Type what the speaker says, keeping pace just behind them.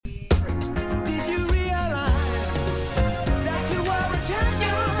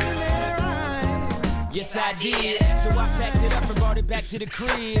Yes, I did. So I packed it up and brought it back to the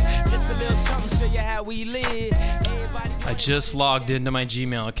crib. Just a little something, show you how we live. I just logged into my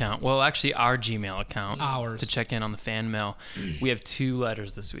Gmail account. Well, actually, our Gmail account. Ours. To check in on the fan mail. We have 2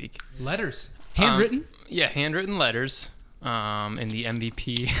 letters this week. Letters? Handwritten? Yeah, handwritten letters. In the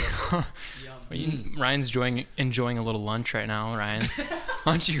MVP. Ryan's enjoying a little lunch right now, Ryan.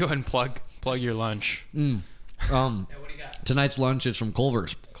 Why don't you go ahead and plug your lunch? What do you got? Tonight's lunch is from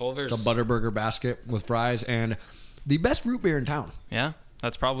Culver's. Culver's. It's a Butterburger basket with fries and the best root beer in town. Yeah,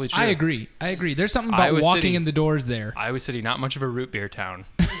 that's probably true. I agree. There's something about Iowa walking City. in the doors there. Iowa City, not much of a root beer town.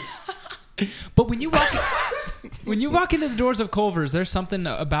 But when you walk into the doors of Culver's, there's something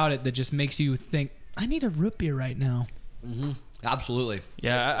about it that just makes you think, I need a root beer right now. Mm-hmm. Absolutely.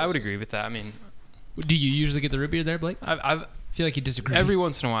 Yeah, I would agree with that. I mean, do you usually get the root beer there, Blake? I feel like you disagree. Every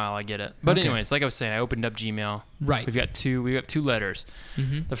once in a while I get it. But Okay. anyways, like I was saying, I opened up Gmail. Right. We have 2 letters.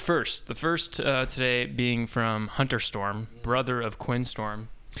 Mm-hmm. The first today being from Hunter Storm, brother of Quinn Storm.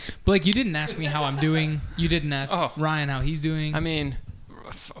 Blake, you didn't ask me how I'm doing. You didn't ask Ryan how he's doing. I mean,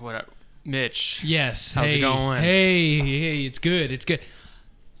 Mitch. Yes. How's it going? Hey, it's good.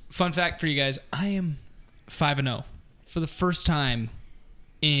 Fun fact for you guys, I am 5-0 for the first time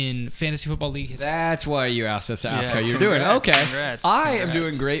in Fantasy Football League history. That's why you asked us to ask how you're congrats, doing. Okay. Congrats. I am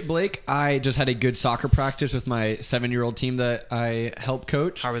doing great, Blake. I just had a good soccer practice with my 7-year-old team that I help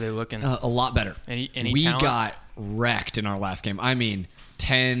coach. How are they looking? A lot better. Any we talent? got wrecked in our last game. I mean,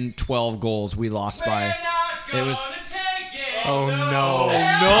 10, 12 goals we lost by. It was. Oh no!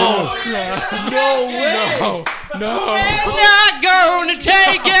 No way! No! We're not gonna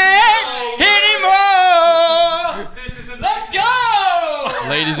take it anymore. Let's go.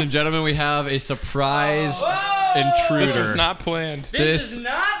 Ladies and gentlemen, we have a surprise intruder. This was not planned. This is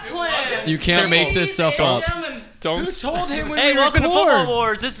not planned. You can't make this stuff up. Don't. Who told him when Hey, we welcome to record? Football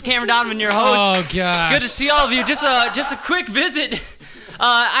Wars. This is Cameron Donovan, your host. Oh, gosh. Good to see all of you. Just a quick visit.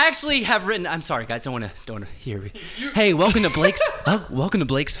 I actually have written. I'm sorry, guys. Don't want to hear me. Hey, welcome to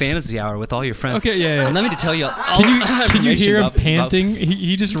Blake's Fantasy Hour with all your friends. Okay, yeah. And let me tell you. Can you hear him panting?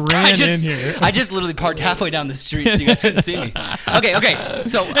 He just ran in here. I just literally parked halfway down the street so you guys couldn't see me. Okay.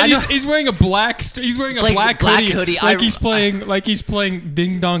 So I know, He's wearing a black. He's wearing a black hoodie. Like he's playing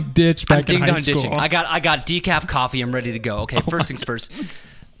Ding Dong Ditch back in high school. ditching. I got decaf coffee. I'm ready to go. Okay, first things first.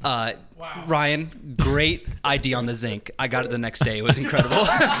 Ryan, great ID on the zinc. I got it the next day. It was incredible.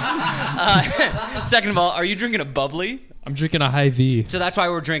 Second of all, are you drinking a bubbly? I'm drinking a Hy-Vee. So that's why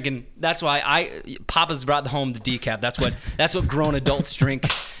we're drinking. That's why Papa's brought home the decaf. That's what grown adults drink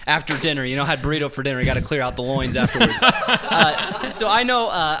after dinner. You know, had burrito for dinner. You got to clear out the loins afterwards. So I know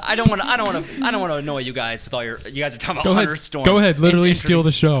I don't want to annoy you guys with all you guys are talking about Hunter Storm. Go ahead. Literally steal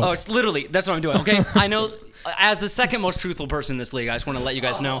the show. Oh, it's literally that's what I'm doing. Okay, I know. As the second most truthful person in this league, I just want to let you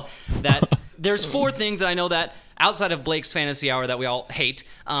guys know that there's 4 things that I know that outside of Blake's Fantasy Hour that we all hate.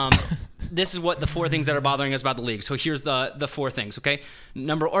 This is what the 4 things that are bothering us about the league. So here's the 4 things, okay?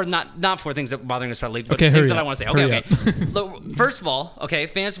 Not 4 things that are bothering us about the league, but things that I want to say. Okay. Look, first of all, okay,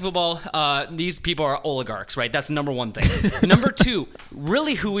 fantasy football, these people are oligarchs, right? That's the number 1 thing. Number 2,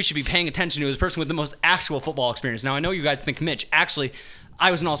 really who we should be paying attention to is the person with the most actual football experience. Now, I know you guys think Mitch. Actually, I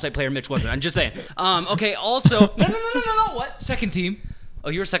was an all-state player. Mitch wasn't. I'm just saying. Okay, also... No. What? Second team.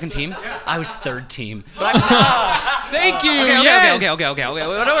 Oh, you were second team? I was third team. But Thank you. Okay, Yes.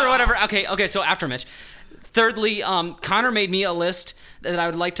 Whatever. Okay, so after Mitch. Thirdly, Connor made me a list that I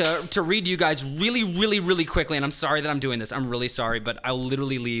would like to read to you guys really, really, really quickly, and I'm sorry that I'm doing this. I'm really sorry, but I'll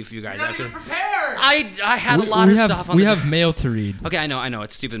literally leave you guys after. I had a lot of stuff on We have mail to read. Okay, I know.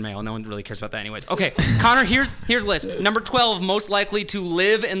 It's stupid mail. No one really cares about that anyways. Okay, Connor, here's a list. Number 12, most likely to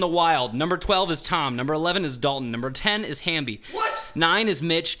live in the wild. Number 12 is Tom. Number 11 is Dalton. Number 10 is Hamby. What? 9 is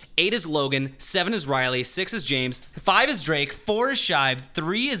Mitch. 8 is Logan. 7 is Riley. 6 is James. 5 is Drake. 4 is Shive.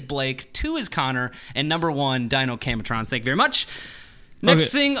 3 is Blake. 2 is Connor. And number 1, Dino Camatrons. Thank you very much.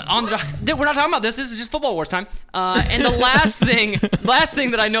 Next thing on the... We're not talking about this. This is just Football Wars time. And the last thing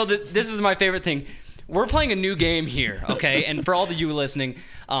that I know that this is my favorite thing. We're playing a new game here, okay? And for all of you listening,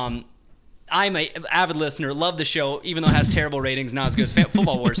 I'm an avid listener, love the show, even though it has terrible ratings, not as good as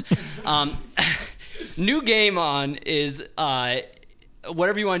Football Wars. New game on is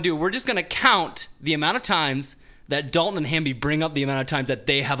whatever you want to do. We're just going to count the amount of times that Dalton and Hamby bring up the amount of times that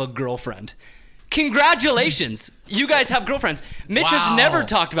they have a girlfriend. Congratulations. You guys have girlfriends. Mitch has never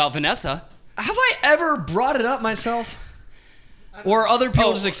talked about Vanessa. Have I ever brought it up myself? Or are other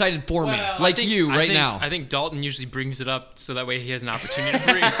people just excited for me? Like you right now. I think Dalton usually brings it up so that way he has an opportunity to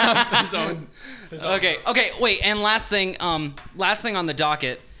bring up his own. Okay, wait, and last thing on the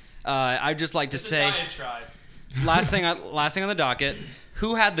docket, I'd just like to say, last thing on the docket,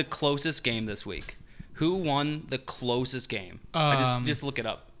 who had the closest game this week? Who won the closest game? Just look it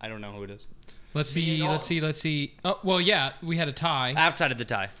up. I don't know who it is. Let's see. Oh, well, yeah, we had a tie. Outside of the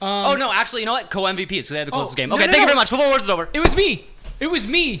tie. Oh, no, actually, you know what? Co-MVPs, so they had the closest game. no, Okay, no, thank you no. very much. Football Wars is over. It was me.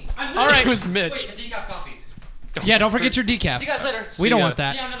 All right. It was Mitch. Wait, the decaf coffee. Yeah, don't forget your decaf. See you guys later. We don't ya. want See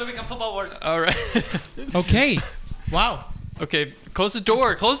you that. on another week on Football Wars. All right. Okay. Wow. Okay, close the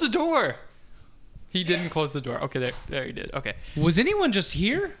door. Close the door. He didn't close the door. Okay, there he did. Okay. Was anyone just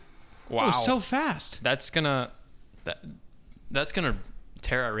here? Wow. It was so fast. That's gonna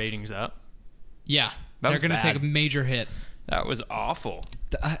tear our ratings up. Yeah. That They're was going to bad. take a major hit. That was awful.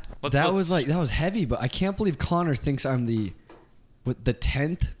 That Let's- was heavy, but I can't believe Connor thinks I'm the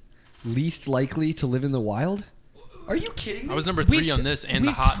 10th least likely to live in the wild. Are you kidding me? I was number We've 3 t- on this and the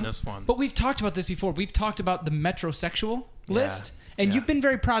we've hotness one. But we've talked about this before. We've talked about the metrosexual list, and Yeah. you've been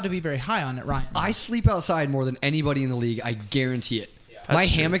very proud to be very high on it, Ryan. I sleep outside more than anybody in the league. I guarantee it. My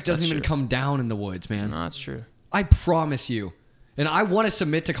That's true. hammock doesn't That's even true. come down in the woods, man. No, that's true. I promise you. And I want to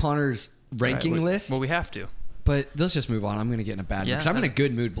submit to Connor's ranking Right, list, Well, we have to. but let's just move on. I'm going to get in a bad mood Yeah, because I'm in a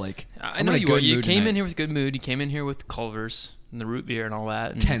good mood, Blake. I I'm know in a you are. good You mood came tonight. in here with good mood. You came in here with Culver's and the root beer and all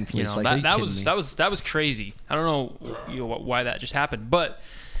that. And, 10th you least, know, like, are you that kidding was me? that was crazy. I don't know why that just happened, but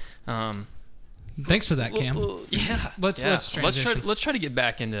Thanks for that, Cam. yeah. Let's transition. Let's try to get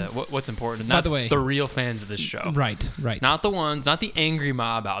back into what's important. And By that's the way- the real fans of this show, Right. Not the angry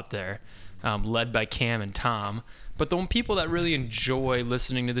mob out there, led by Cam and Tom, but the people that really enjoy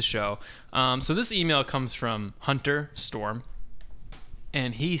listening to the show. So this email comes from Hunter Storm,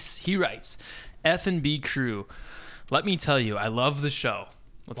 and he writes, F&B crew, let me tell you, I love the show.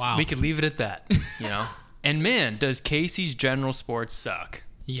 Wow. We could leave it at that, you know. And man, does Casey's General Sports suck?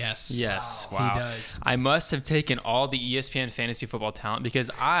 Yes. Yes. Wow. Wow. He does. I must have taken all the ESPN fantasy football talent because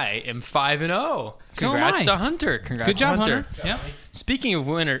I am 5-0. So am Congrats I. to Hunter. Congrats Good job, to Hunter. Yeah. Speaking of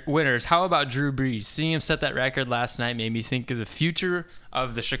winners, how about Drew Brees? Seeing him set that record last night made me think of the future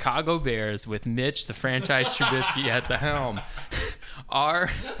of the Chicago Bears with Mitch, the franchise Trubisky, at the helm. Are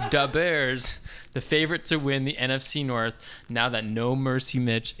the Bears the favorite to win the NFC North now that No Mercy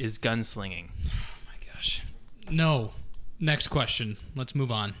Mitch is gunslinging? Gosh. No. Next question. Let's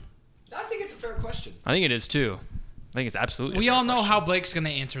move on. I think it's a fair question. I think it is too. I think it's absolutely. We a fair all know question. how Blake's going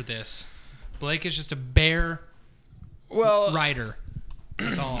to answer this. Blake is just a bear rider.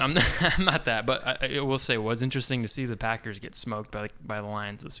 That's all. I'm not that, but I will say it was interesting to see the Packers get smoked by the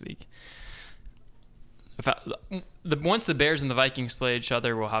Lions this week. Once the Bears and the Vikings play each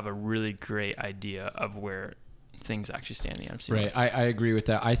other, we'll have a really great idea of where things actually stand in the NFC Right. North. I agree with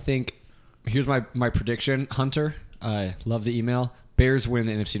that. I think here's my prediction, Hunter. I love the email. Bears win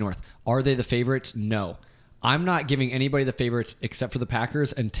the NFC North. Are they the favorites? No. I'm not giving anybody the favorites except for the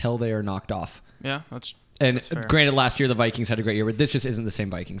Packers until they are knocked off. Yeah, that's fair. Granted, last year the Vikings had a great year, but this just isn't the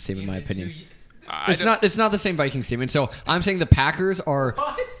same Vikings team in my opinion. It's not the same Vikings team, and so I'm saying the Packers are.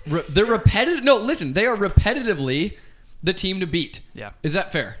 They're repetitive. No, listen, they are repetitively the team to beat. Yeah. Is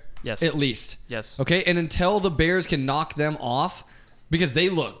that fair? Yes. At least. Yes. Okay, and until the Bears can knock them off, because they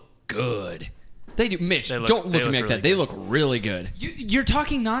look good. They do. Mitch, don't look at me like really that. They good. look really good. You're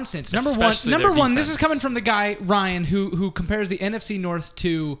talking nonsense. Especially Number their one. This is defense. coming from the guy Ryan who compares the NFC North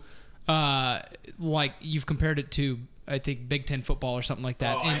to, like you've compared it to, I think, Big Ten football or something like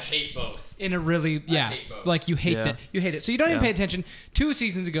that. I hate both. In a really hate both. like you hate Yeah. that. You hate it. So you don't even Yeah. pay attention. 2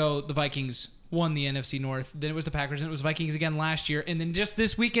 seasons ago, the Vikings won the NFC North. Then it was the Packers, and it was Vikings again last year. And then just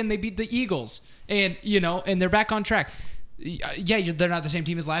this weekend, they beat the Eagles, and and they're back on track. Yeah, they're not the same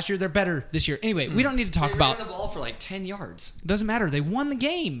team as last year. They're better this year. Anyway, we don't need to talk about. They ran the ball for like 10 yards. It doesn't matter. They won the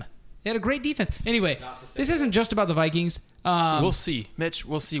game. They had a great defense. Anyway, this isn't just about the Vikings. We'll see, Mitch.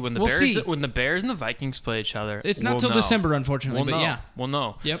 We'll see when the We'll Bears see. when the Bears and the Vikings play each other. It's not we'll till know. December, unfortunately. We'll but know. yeah, We'll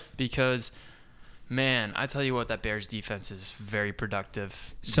know. Yep. Because, man, I tell you what, that Bears defense is very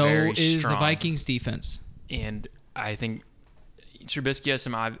productive. so very is strong. the Vikings defense. And I think Trubisky has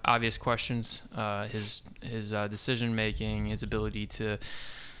some obvious questions. His decision making, his ability to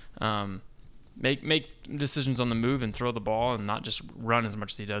make decisions on the move and throw the ball and not just run as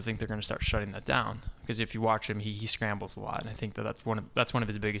much as he does. I think they're going to start shutting that down because if you watch him, he scrambles a lot, and I think that's one of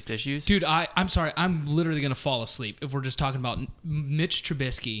his biggest issues. Dude, I'm sorry. I'm literally going to fall asleep if we're just talking about Mitch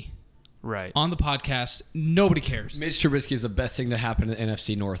Trubisky Right. on the podcast. Nobody cares. Mitch Trubisky is the best thing to happen to the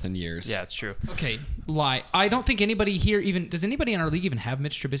NFC North in years. Yeah, it's true. Okay, lie. I don't think anybody here even... Does anybody in our league even have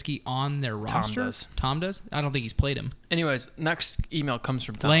Mitch Trubisky on their roster? does. Tom does? I don't think he's played him. Anyways, next email comes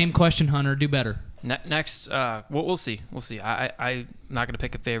from Tom. Lame question, Hunter. Do better. Next, we'll see. We'll see. I'm not going to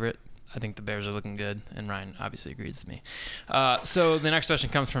pick a favorite. I think the Bears are looking good, and Ryan obviously agrees with me. So the next question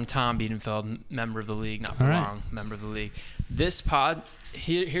comes from Tom Biedenfeld, member of the league, not for All right. long, member of the league. This pod,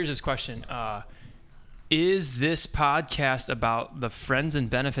 here's his question. Is this podcast about the Friends and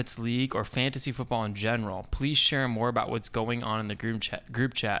Benefits League or fantasy football in general? Please share more about what's going on in the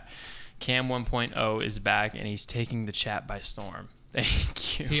group chat. Cam 1.0 is back, and he's taking the chat by storm.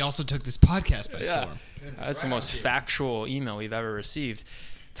 Thank you. He also took this podcast by storm. That's the most factual email we've ever received.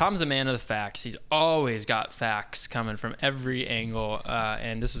 Tom's a man of the facts. He's always got facts coming from every angle,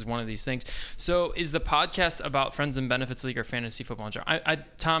 and this is one of these things. So is the podcast about Friends and Benefits League or fantasy football in general?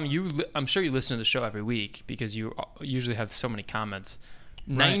 Tom, I'm sure you listen to the show every week because you usually have so many comments.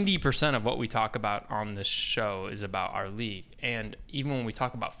 Right. 90% of what we talk about on this show is about our league, and even when we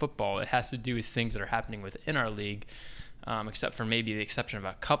talk about football, it has to do with things that are happening within our league, except for maybe the exception of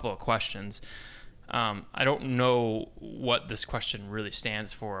a couple of questions. I don't know what this question really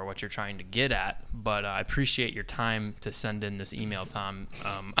stands for or what you're trying to get at, but I appreciate your time to send in this email, Tom.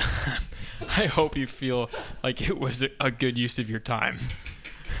 I hope you feel like it was a good use of your time.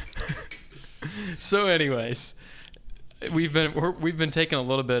 So anyways, we've been taken a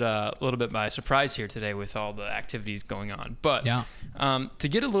little bit by surprise here today with all the activities going on. But to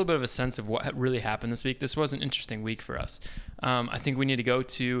get a little bit of a sense of what really happened this week, this was an interesting week for us. I think we need to go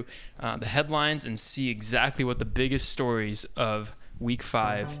to the headlines and see exactly what the biggest stories of Week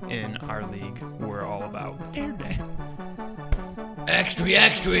 5 in our league were all about. Extra,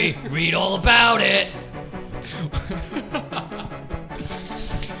 read all about it.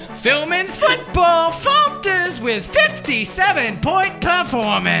 Philman's football falters with 57-point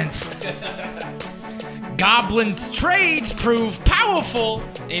performance. Goblins' trades prove powerful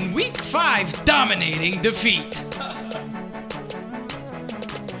in Week 5's dominating defeat.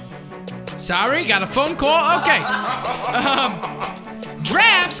 Sorry, got a phone call? Okay.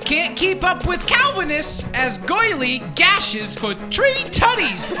 Drafts can't keep up with Calvinists as Goyley gashes for 3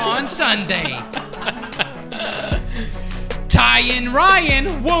 tutties on Sunday. Ty and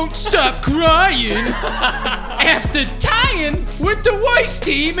Ryan won't stop crying after tying with the worst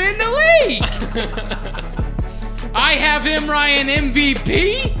team in the league. I have him Ryan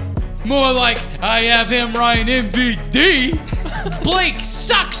MVP. More like I have him Ryan MVP. Blake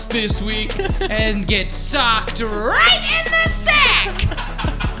sucks this week and gets socked right in the sack.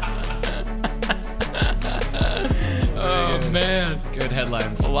 Oh man, Good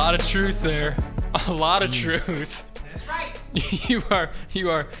headlines. a lot of truth there. A lot of truth. That's right. You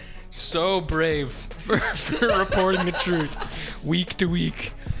are so brave for reporting the truth week to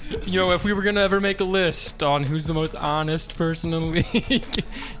week. You know, if we were gonna ever make a list on who's the most honest person in the league,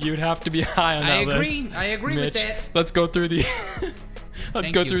 you'd have to be high on that list. I agree Mitch, with that. let's go through the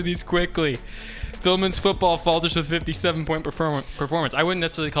Thank you. through these quickly. Philman's football falters with 57-point performance. I wouldn't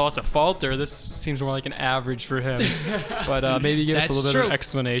necessarily call this a falter. This seems more like an average for him. But maybe give us a That's little bit of an true.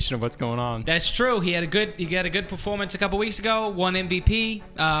 explanation of what's going on. That's true. He got a good performance a couple weeks ago. Won MVP.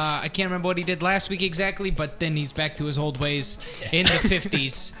 I can't remember what he did last week exactly, but then he's back to his old ways in the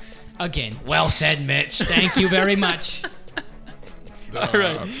 50s again. Well said, Mitch. Thank you very much. All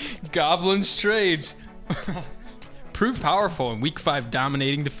right. Goblins trades. Proved powerful in Week 5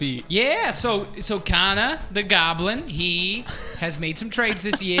 dominating defeat. Yeah, so Kana, the Goblin, he has made some trades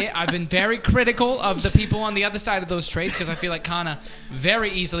this year. I've been very critical of the people on the other side of those trades because I feel like Kana very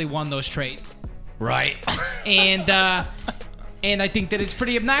easily won those trades. Right. And I think that it's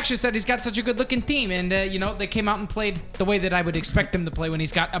pretty obnoxious that he's got such a good-looking team. And, they came out and played the way that I would expect them to play when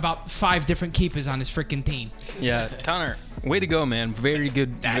he's got about 5 different keepers on his freaking team. Yeah, Connor, way to go, man. Very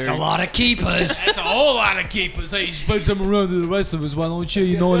good. That's a lot of keepers. That's a whole lot of keepers. Hey, you spread some around to the rest of us, why don't you?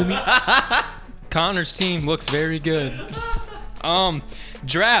 You know what I mean? Connor's team looks very good.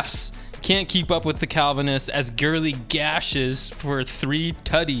 Drafts can't keep up with the Calvinists as Gurley gashes for 3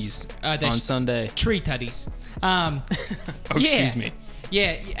 tutties on Sunday. Tree tutties. Excuse me.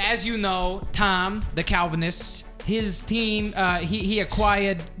 Yeah, as you know, Tom, the Calvinist, his team, he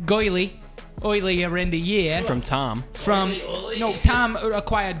acquired Goyley earlier in the year. From Tom. Tom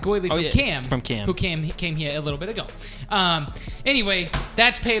acquired Goyley from Cam. From Cam. Who came here a little bit ago. Anyway,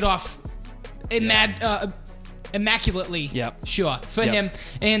 that's paid off immaculately. Yep. Sure, for him.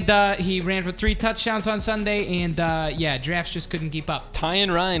 And he ran for 3 touchdowns on Sunday, and drafts just couldn't keep up. Ty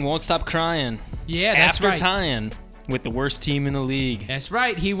and Ryan won't stop crying. Yeah, that's After right. tying with the worst team in the league. That's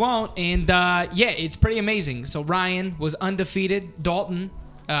right, he won't. And it's pretty amazing. So Ryan was undefeated. Dalton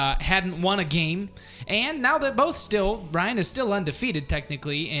hadn't won a game. And now they're both Ryan is still undefeated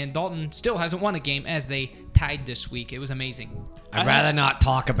technically, and Dalton still hasn't won a game as they tied this week. It was amazing. I'd rather not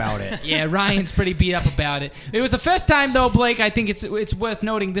talk about it. Yeah, Ryan's pretty beat up about it. It was the first time though, Blake. I think it's worth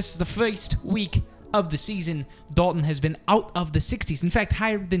noting this is the first week of the season, Dalton has been out of the 60s. In fact,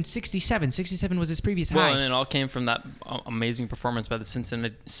 higher than 67. 67 was his previous high. Well, and it all came from that amazing performance by the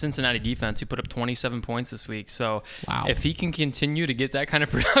Cincinnati defense, who put up 27 points this week. So Wow. if he can continue to get that kind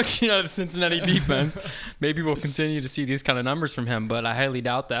of production out of the Cincinnati defense, maybe we'll continue to see these kind of numbers from him. But I highly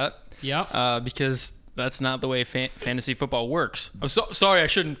doubt that. Yep. Because that's not the way fantasy football works. I'm sorry, I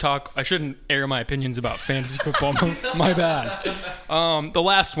shouldn't air my opinions about fantasy football. My bad. The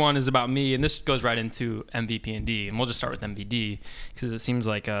last one is about me, and this goes right into MVP and D, and we'll just start with MVD because it seems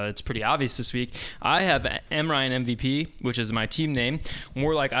like it's pretty obvious this week. I have M. Ryan MVP, which is my team name.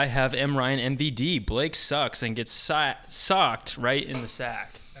 More like I have M. Ryan MVD. Blake sucks and gets socked right in the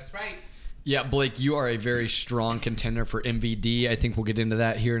sack. That's right. Yeah, Blake, you are a very strong contender for MVD. I think we'll get into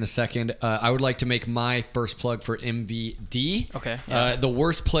that here in a second. I would like to make my first plug for MVD. Okay. Yeah. The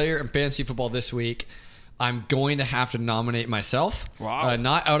worst player in fantasy football this week. I'm going to have to nominate myself. Wow.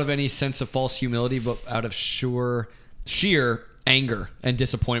 Not out of any sense of false humility, but out of sheer anger and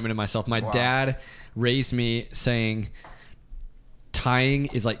disappointment in myself. My dad raised me saying tying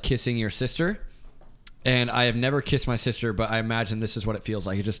is like kissing your sister. And I have never kissed my sister, but I imagine this is what it feels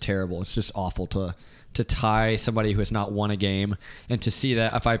like. It's just terrible. It's just awful to tie somebody who has not won a game, and to see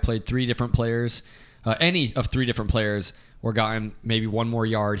that if I played three different players, any of three different players, or gotten maybe one more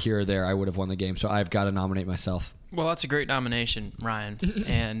yard here or there, I would have won the game. So I've got to nominate myself. Well, that's a great nomination, Ryan.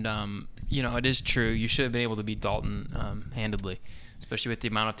 And, it is true. You should have been able to beat Dalton handedly, especially with the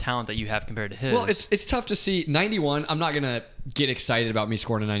amount of talent that you have compared to his. Well, it's tough to see 91. I'm not going to get excited about me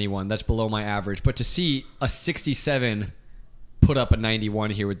scoring a 91. That's below my average. But to see a 67 put up a 91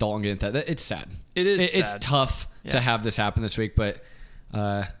 here with Dalton getting that, it's sad. It is sad. It's tough to have this happen this week, but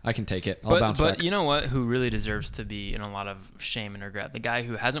I can take it. I'll bounce back. But you know what? Who really deserves to be in a lot of shame and regret? The guy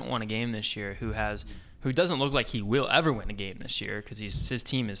who hasn't won a game this year, who doesn't look like he will ever win a game this year because his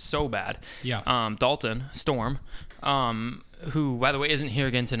team is so bad. Yeah. Dalton Storm, who, by the way, isn't here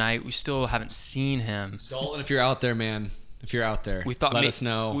again tonight. We still haven't seen him. Dalton, if you're out there, man, let us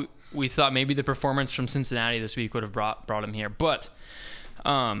know. We thought maybe the performance from Cincinnati this week would have brought him here. But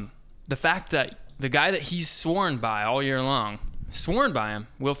the fact that the guy that he's sworn by all year long,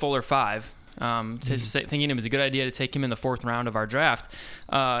 Will Fuller 5, thinking it was a good idea to take him in the 4th round of our draft,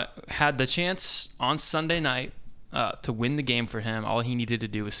 had the chance on Sunday night to win the game for him. All he needed to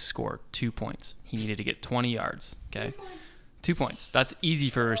do was score 2 points. He needed to get 20 yards. Okay, 2 points. That's easy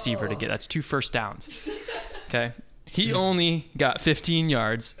for a receiver to get. That's 2 first downs. Okay, he only got 15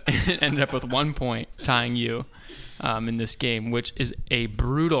 yards and ended up with 1 point, tying you in this game, which is a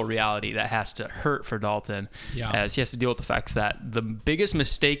brutal reality that has to hurt for Dalton, as he has to deal with the fact that the biggest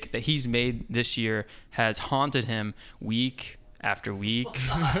mistake that he's made this year has haunted him week after week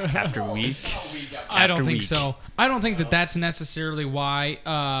after week. I don't think so. I don't think that that's necessarily why.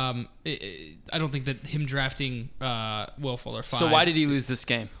 I don't think that him drafting Will Fuller 5. So why did he lose this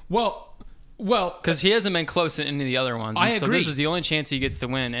game? Well, because he hasn't been close in any of the other ones. I so agree. This is the only chance he gets to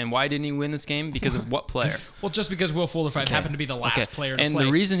win. And why didn't he win this game? Because of what player? Well, just because Will Fuller 5 happened to be the last player to and play.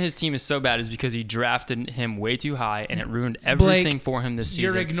 the reason his team is so bad is because he drafted him way too high, and it ruined everything for him this season.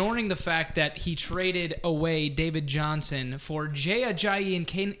 You're ignoring the fact that he traded away David Johnson for Jay Ajayi and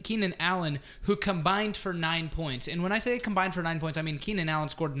Keenan Allen, who combined for 9 points. And when I say combined for 9 points, I mean Keenan Allen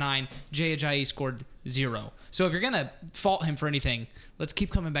scored 9, Jay Ajayi scored 0. So if you're going to fault him for anything, let's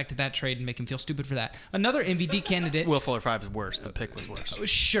keep coming back to that trade and make him feel stupid for that. Another MVD candidate. Will Fuller 5 is worse. The pick was worse.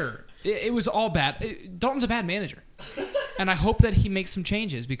 Sure. It was all bad. Dalton's a bad manager. And I hope that he makes some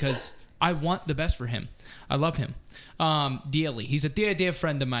changes because I want the best for him. I love him. Dearly. He's a dear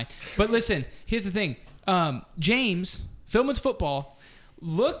friend of mine. But listen, here's the thing. James, Philman's Football,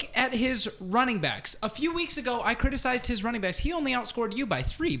 look at his running backs. A few weeks ago, I criticized his running backs. He only outscored you by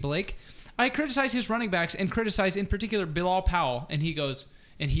 3, Blake. I criticized his running backs and criticized in particular Bilal Powell, and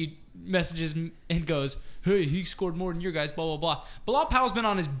he messages and goes, hey, he scored more than your guys, blah, blah, blah. Bilal Powell's been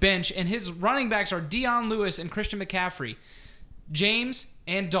on his bench, and his running backs are Deion Lewis and Christian McCaffrey. James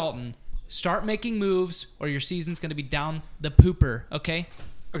and Dalton, start making moves, or your season's going to be down the pooper, okay?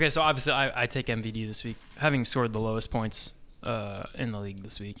 Okay, so obviously I take MVD this week, having scored the lowest points in the league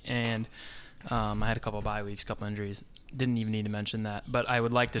this week, and I had a couple of bye weeks, a couple injuries. Didn't even need to mention that, but I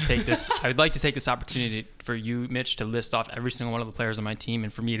would like to take this. I would like to take this opportunity for you, Mitch, to list off every single one of the players on my team,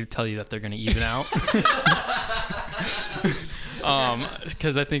 and for me to tell you that they're going to even out.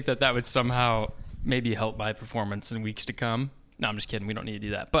 Because I think that would somehow maybe help my performance in weeks to come. No, I'm just kidding. We don't need to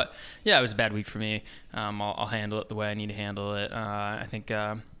do that. But yeah, it was a bad week for me. I'll handle it the way I need to handle it. I think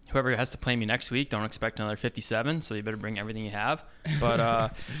whoever has to play me next week, don't expect another 57, so you better bring everything you have.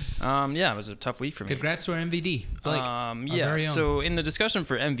 But it was a tough week for me. Congrats to our MVD, Blake. So in the discussion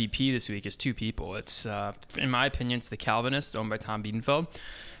for MVP this week is two people. It's in my opinion, it's the Calvinists owned by Tom Biedenfeld,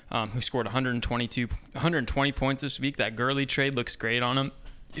 who scored 120 points this week. That Gurley trade looks great on him.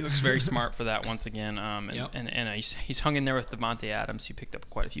 He looks very smart for that once again. And he's hung in there with Devontae Adams, who picked up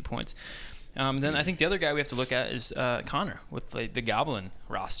quite a few points. Then I think the other guy we have to look at is Connor with the Goblin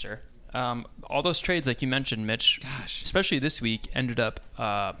roster. All those trades, like you mentioned, Mitch, especially this week, ended up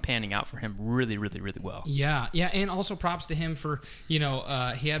panning out for him really, really, really well. Yeah, and also props to him for, he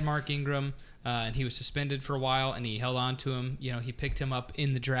had Mark Ingram, and he was suspended for a while, and he held on to him. He picked him up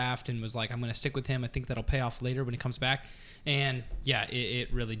in the draft and was like, I'm going to stick with him. I think that'll pay off later when he comes back. And, yeah,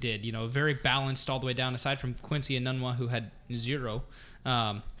 it really did. Very balanced all the way down, aside from Quincy Enunwa, who had 0.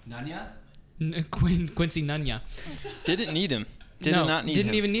 Nanya? Quincy Nunya. Didn't need him.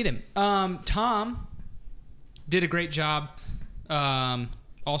 Didn't even need him. Tom did a great job.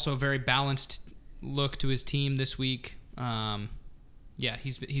 Also a very balanced look to his team this week.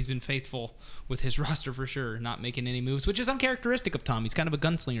 He's been faithful with his roster for sure, not making any moves, which is uncharacteristic of Tom. He's kind of a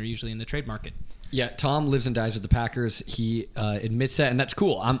gunslinger usually in the trade market. Yeah, Tom lives and dies with the Packers. He admits that, and that's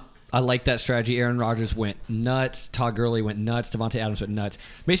cool. I like that strategy. Aaron Rodgers went nuts. Todd Gurley went nuts. Devontae Adams went nuts.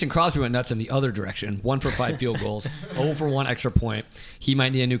 Mason Crosby went nuts in the other direction. 1 for 5 field goals. 0 for 1 extra point. He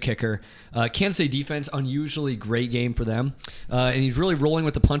might need a new kicker. Kansas City defense, unusually great game for them. And he's really rolling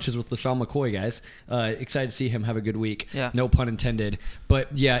with the punches with LaShawn McCoy, guys. Excited to see him have a good week. Yeah. No pun intended.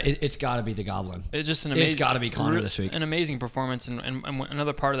 But, yeah, it's got to be the Goblin. It's just an amazing. It's got to be Connor this week. An amazing performance. And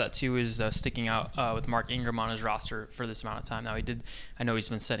another part of that, too, is sticking out with Mark Ingram on his roster for this amount of time. Now, I know he's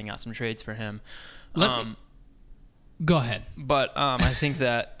been setting out some trades for him. Go ahead. But I think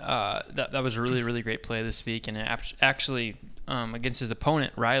that was a really, really great play this week. And it actually, against his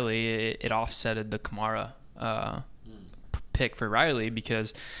opponent, Riley, it offsetted the Kamara pick for Riley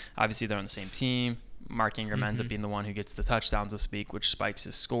because obviously they're on the same team. Mark Ingram ends up being the one who gets the touchdowns this week, which spikes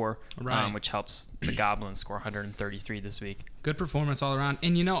his score, which helps the Goblins score 133 this week. Good performance all around.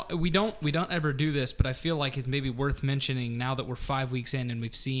 And we don't ever do this, but I feel like it's maybe worth mentioning now that we're 5 weeks in and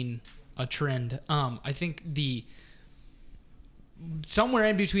we've seen a trend. I think somewhere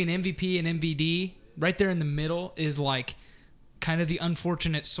in between MVP and MVD, right there in the middle, is like kind of the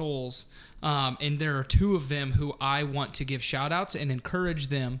unfortunate souls. And there are 2 of them who I want to give shout outs and encourage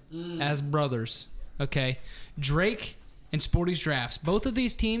them as brothers. Okay, Drake and Sporty's Drafts. Both of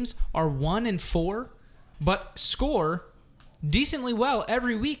these teams are 1-4, but score decently well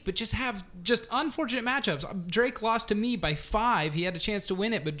every week, but just have unfortunate matchups. Drake lost to me by 5. He had a chance to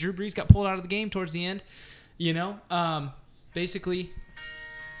win it, but Drew Brees got pulled out of the game towards the end. Basically.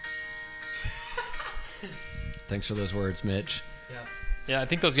 Thanks for those words, Mitch. Yeah, I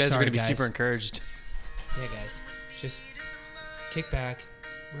think those guys are going to be super encouraged. Yeah, guys, just kick back,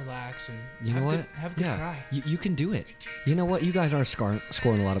 relax, and have a good cry. You can do it. You know what? You guys are scoring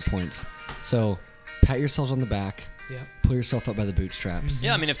a lot of points. So pat yourselves on the back. Yeah. Pull yourself up by the bootstraps. Mm-hmm.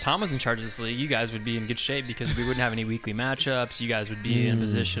 Yeah, I mean, if Tom was in charge of this league, you guys would be in good shape because we wouldn't have any weekly matchups. You guys would be in a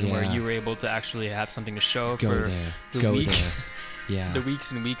position where you were able to actually have something to show for the weeks. Yeah. The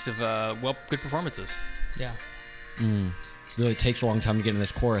weeks and weeks of good performances. Yeah. Really takes a long time to get in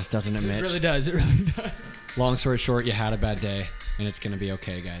this chorus, doesn't it, Mitch? It really does. Long story short, you had a bad day, and it's going to be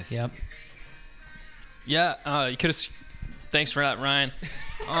okay, guys. Yep. Yeah, you could have. Thanks for that, Ryan.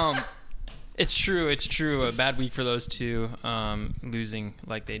 It's true. A bad week for those 2, losing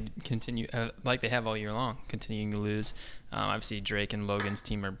like they have all year long, continuing to lose. Obviously, Drake and Logan's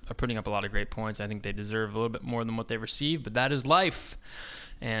team are putting up a lot of great points. I think they deserve a little bit more than what they receive, but that is life,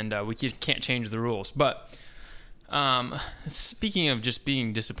 and we can't change the rules. But speaking of just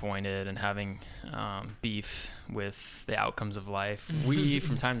being disappointed and having beef with the outcomes of life, we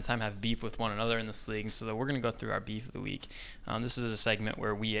from time to time have beef with one another in this league, so we're going to go through our beef of the week. This is a segment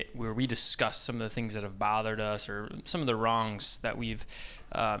where we discuss some of the things that have bothered us or some of the wrongs that we've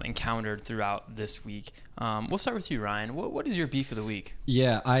encountered throughout this week. We'll start with you, Ryan. What is your beef of the week?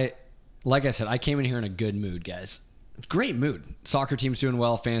 Yeah, like I said, I came in here in a good mood, guys. Great mood. Soccer team's doing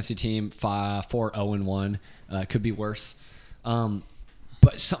well. Fantasy team 4-0-1. Could be worse. But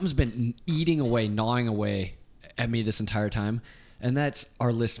something's been gnawing away at me this entire time. And that's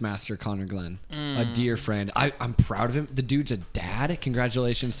our list master, Connor Glenn, a dear friend. I'm proud of him. The dude's a dad.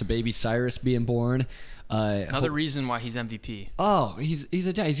 Congratulations to baby Cyrus being born. Another reason why he's MVP. Oh, he's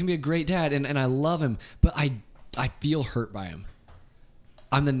a dad. He's going to be a great dad, and I love him. But I feel hurt by him.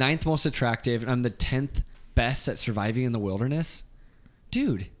 I'm the 9th most attractive, and I'm the 10th best at surviving in the wilderness.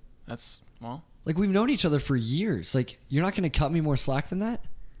 Dude. That's, well... Like, we've known each other for years. Like, you're not going to cut me more slack than that?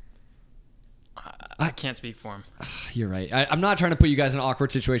 I can't speak for him. You're right. I'm not trying to put you guys in an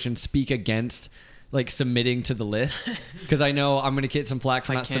awkward situation. Speak against like submitting to the lists because I know I'm going to get some flack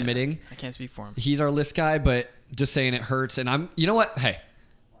for not submitting. I can't speak for him. He's our list guy, but just saying it hurts. And you know what? Hey,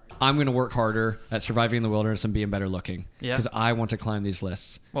 I'm going to work harder at surviving in the wilderness and being better looking because I want to climb these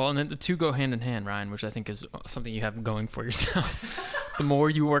lists. Well, and then the two go hand in hand, Ryan, which I think is something you have going for yourself. The more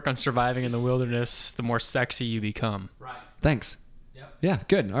you work on surviving in the wilderness, the more sexy you become. Right. Thanks. Yep. Yeah,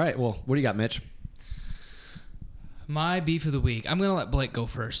 good. All right. Well, what do you got, Mitch? My beef of the week. I'm going to let Blake go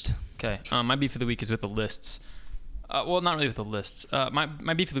first. Okay. My beef of the week is with the lists. Well, not really with the lists. My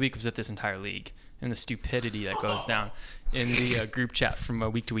beef of the week was with this entire league and the stupidity that goes down in the group chat from a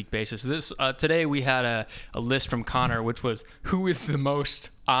week-to-week basis. This today we had a list from Connor, which was who is the most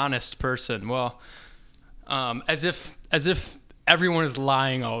honest person. Well, as if everyone is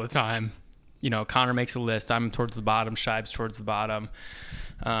lying all the time. You know, Connor makes a list. I'm towards the bottom. Shibe's towards the bottom.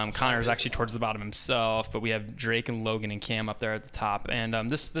 Connor's actually towards the bottom himself, but we have Drake and Logan and Cam up there at the top. And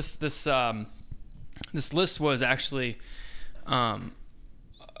this list was actually one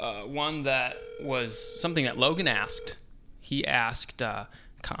that was something that Logan asked. He asked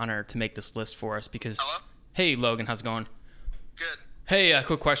Connor to make this list for us because. Hello? Hey, Logan, how's it going? Good. Hey,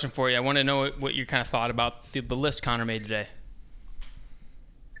 quick question for you. I want to know what you kind of thought about the list Connor made today.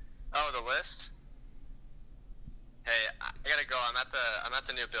 Oh, the list? Hey, I gotta go. I'm at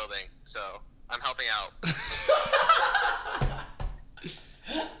the new building, so I'm helping out.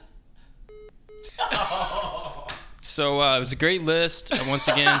 So it was a great list. Once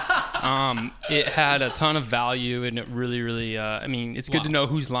again, it had a ton of value, and it really, really. I mean, it's good to know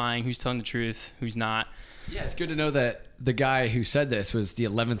who's lying, who's telling the truth, who's not. Yeah, it's good to know that the guy who said this was the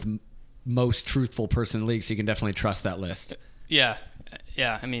 11th most truthful person in the league, so you can definitely trust that list. Yeah.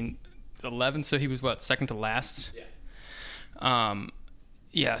 I mean, 11. So he was what, second to last? Yeah.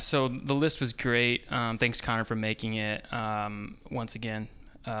 Yeah. So the list was great. Thanks, Connor, for making it. Once again.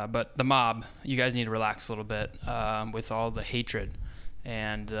 But the mob, you guys need to relax a little bit with all the hatred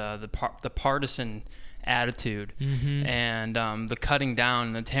and the partisan attitude and the cutting down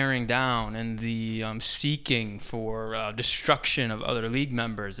and the tearing down and the seeking for destruction of other league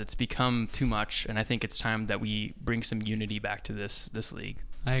members. It's become too much, and I think it's time that we bring some unity back to this league.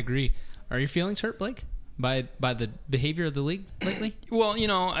 I agree. Are your feelings hurt, Blake, by the behavior of the league lately? Well, you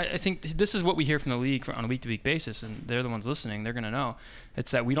know, I think this is what we hear from the league on a week-to-week basis, and they're the ones listening. They're going to know.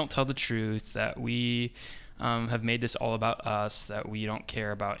 It's that we don't tell the truth, that we have made this all about us, that we don't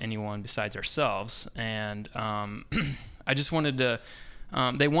care about anyone besides ourselves. And I just wanted to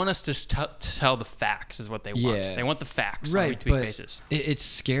they want us to tell the facts is what they want. Yeah. They want the facts on a Right, week-to-week but basis. it's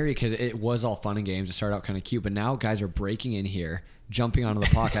scary because it was all fun and games to start out kind of cute, but now guys are breaking in here, jumping onto the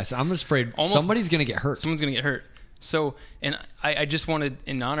podcast. I'm just afraid somebody's going to get hurt. Someone's going to get hurt. So, and I just wanted,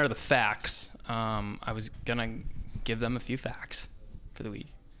 in honor of the facts, I was going to give them a few facts for the week.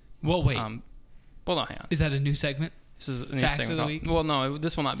 Well, wait. Well, no, hang on. Is that a new segment? This is a new Facts segment. of the week? Well, no,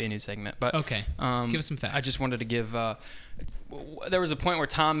 this will not be a new segment. But Okay. Give us some facts. I just wanted to give. There was a point where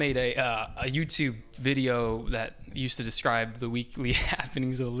Tom made a YouTube video that used to describe the weekly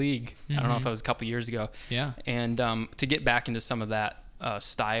happenings of the league. I don't know if that was a couple years ago. Yeah. And to get back into some of that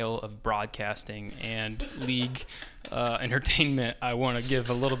style of broadcasting and league entertainment, I want to give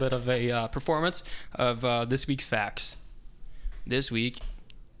a little bit of a performance of this week's facts. This week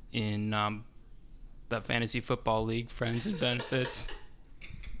in the Fantasy Football League, Friends and Benefits,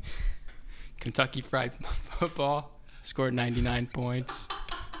 Kentucky Fried Football scored 99 points.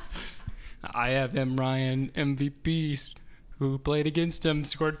 I have him, Ryan, MVP, who played against him,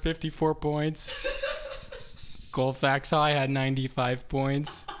 scored 54 points. Colfax High had 95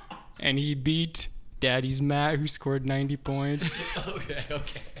 points. And he beat Daddy's Matt, who scored 90 points. Okay.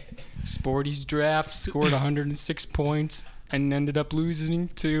 Sporty's Draft scored 106 points and ended up losing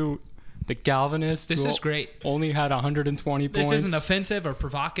to the Galvanists. This is great. Only had 120 points. This isn't offensive or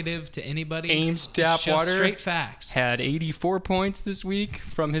provocative to anybody. Ames It's just Tapwater straight facts. had 84 points this week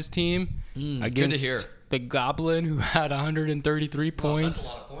from his team against good to hear. the Goblin, who had 133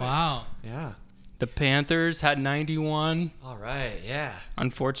 points. Wow. Yeah. The Panthers had 91. All right. Yeah.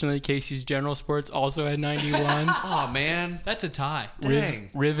 Unfortunately, Casey's General Sports also had 91. Oh, man. That's a tie.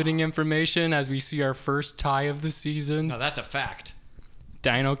 Dang. Riveting information as we see our first tie of the season. No, that's a fact.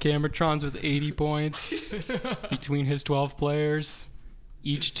 Dino Camertrons with 80 points between his 12 players.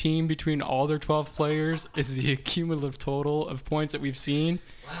 Each team between all their 12 players is the cumulative total of points that we've seen.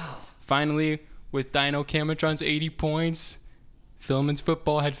 Wow. Finally, with Dino Camertron's 80 points, Philman's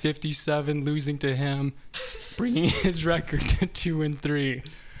Football had 57, losing to him, bringing his record to 2-3.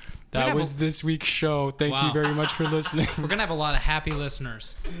 That was this week's show. Thank you very much for listening. We're going to have a lot of happy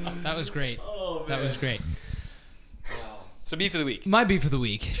listeners. That was great. That was great. So beef of the week. My beef of the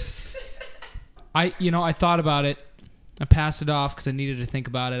week. I thought about it. I passed it off because I needed to think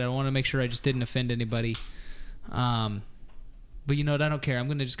about it. I want to make sure I just didn't offend anybody. But you know what? I don't care. I'm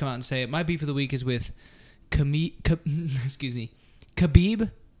going to just come out and say it. My beef of the week is with Khabib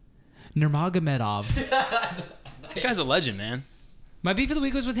Nurmagomedov. That guy's a legend, man. My beef of the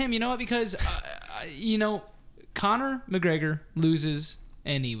week was with him. You know what? Because, Conor McGregor loses,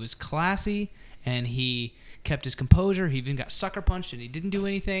 and he was classy, and he kept his composure. He even got sucker punched, and he didn't do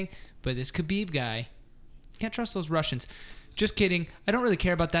anything. But this Khabib guy, you can't trust those Russians. Just kidding. I don't really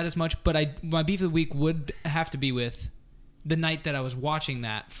care about that as much, but my beef of the week would have to be with the night that I was watching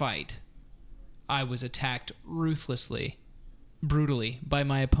that fight. I was attacked ruthlessly, brutally by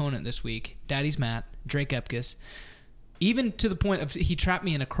my opponent this week, Daddy's Matt, Drake Epkus, even to the point of he trapped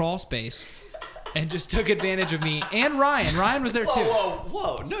me in a crawl space and just took advantage of me. And Ryan. Ryan was there too.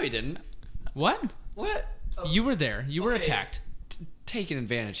 Whoa. No, he didn't. What? What? You were there. You were attacked. Taking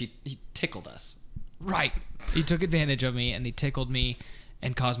advantage. He tickled us. Right. He took advantage of me, and he tickled me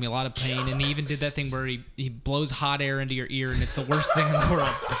and caused me a lot of pain. And he even did that thing where he blows hot air into your ear, and it's the worst thing in the world.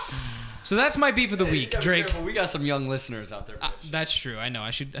 So that's my beef of the week, Drake. We got some young listeners out there. That's true. I know. I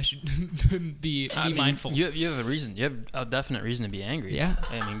should be mindful. You have a reason. You have a definite reason to be angry. Yeah.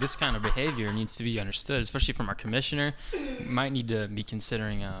 I mean, this kind of behavior needs to be understood, especially from our commissioner. We might need to be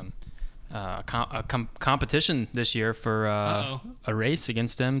considering competition this year for a race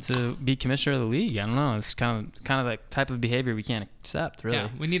against him to be commissioner of the league. I don't know. It's kind of the type of behavior we can't accept, really. Yeah,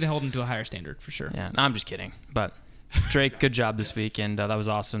 we need to hold him to a higher standard for sure. Yeah, no, I'm just kidding. But Drake, good job this week, and that was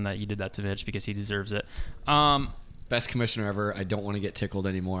awesome that you did that to Mitch because he deserves it. Best commissioner ever. I don't want to get tickled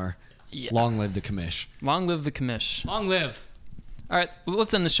anymore. Yeah. Long live the commish. Long live the commish. Long live. All right, well,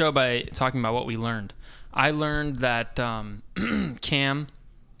 let's end the show by talking about what we learned. I learned that Cam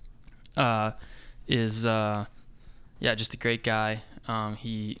is just a great guy.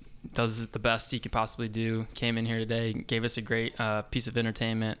 He does the best he could possibly do. Came in here today, gave us a great piece of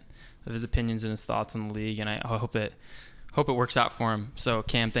entertainment of his opinions and his thoughts on the league, and I hope it works out for him. So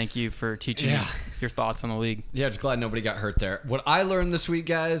Cam, thank you for teaching me your thoughts on the league. Yeah, just glad nobody got hurt there. What I learned this week,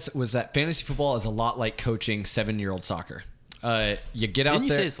 guys, was that fantasy football is a lot like coaching 7-year-old soccer. You get out there. Didn't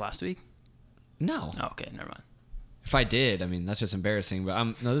you say this last week? No. Oh, okay, never mind. If I did, I mean, that's just embarrassing. But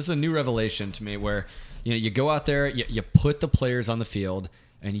no, this is a new revelation to me where, you go out there, you put the players on the field,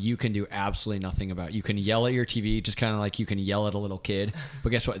 and you can do absolutely nothing about it. You can yell at your TV, just kind of like you can yell at a little kid. But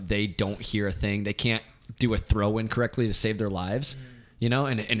guess what? They don't hear a thing. They can't do a throw-in correctly to save their lives,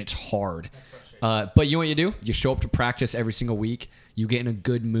 and it's hard. But you know what you do? You show up to practice every single week. You get in a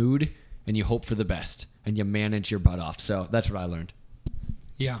good mood, and you hope for the best, and you manage your butt off. So that's what I learned.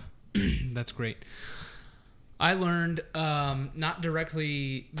 Yeah, that's great. I learned not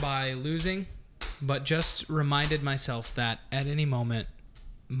directly by losing, but just reminded myself that at any moment,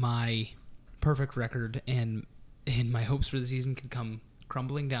 my perfect record and my hopes for the season can come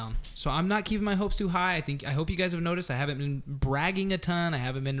crumbling down. So I'm not keeping my hopes too high. I hope you guys have noticed I haven't been bragging a ton. I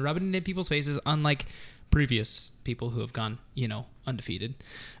haven't been rubbing it in people's faces, unlike previous people who have gone, undefeated.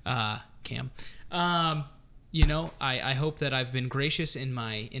 Cam. I hope that I've been gracious in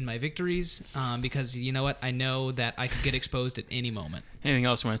my victories because you know what? I know that I could get exposed at any moment. Anything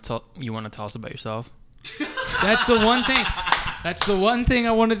else you want to tell us about yourself? That's the one thing. That's the one thing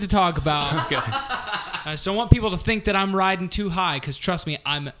I wanted to talk about. Okay. I just don't want people to think that I'm riding too high because trust me,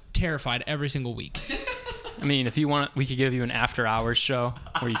 I'm terrified every single week. I mean, if you want, we could give you an after-hours show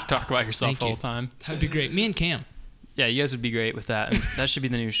where you can talk about yourself the whole time. That'd be great. Me and Cam. Yeah, you guys would be great with that. And that should be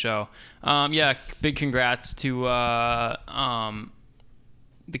the new show. Big congrats to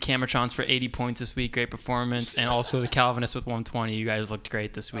the Camatrons for 80 points this week. Great performance. And also the Calvinists with 120. You guys looked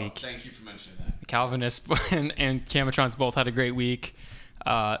great this week. Thank you for mentioning that. The Calvinists and Camatrons both had a great week.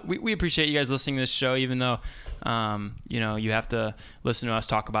 We appreciate you guys listening to this show, even though, you have to listen to us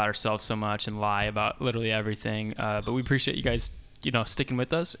talk about ourselves so much and lie about literally everything. But we appreciate you guys, sticking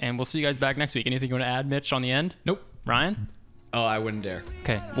with us. And we'll see you guys back next week. Anything you want to add, Mitch, on the end? Nope. Ryan? Oh, I wouldn't dare.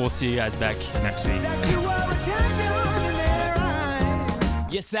 Okay, we'll see you guys back next week.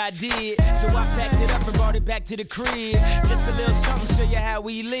 Yes, I did. So I packed it up and brought it back to the crib. Just a little something, show you how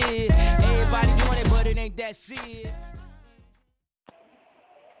we live. Everybody want it, but it ain't that serious.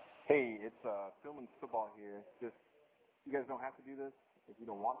 Hey, it's Filming Football here. Just, you guys don't have to do this if you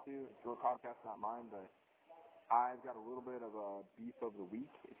don't want to. It's your podcast, not mine, but I've got a little bit of a beef of the week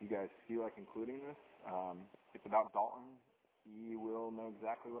if you guys feel like including this. It's about Dalton. He will know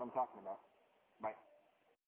exactly what I'm talking about. Bye.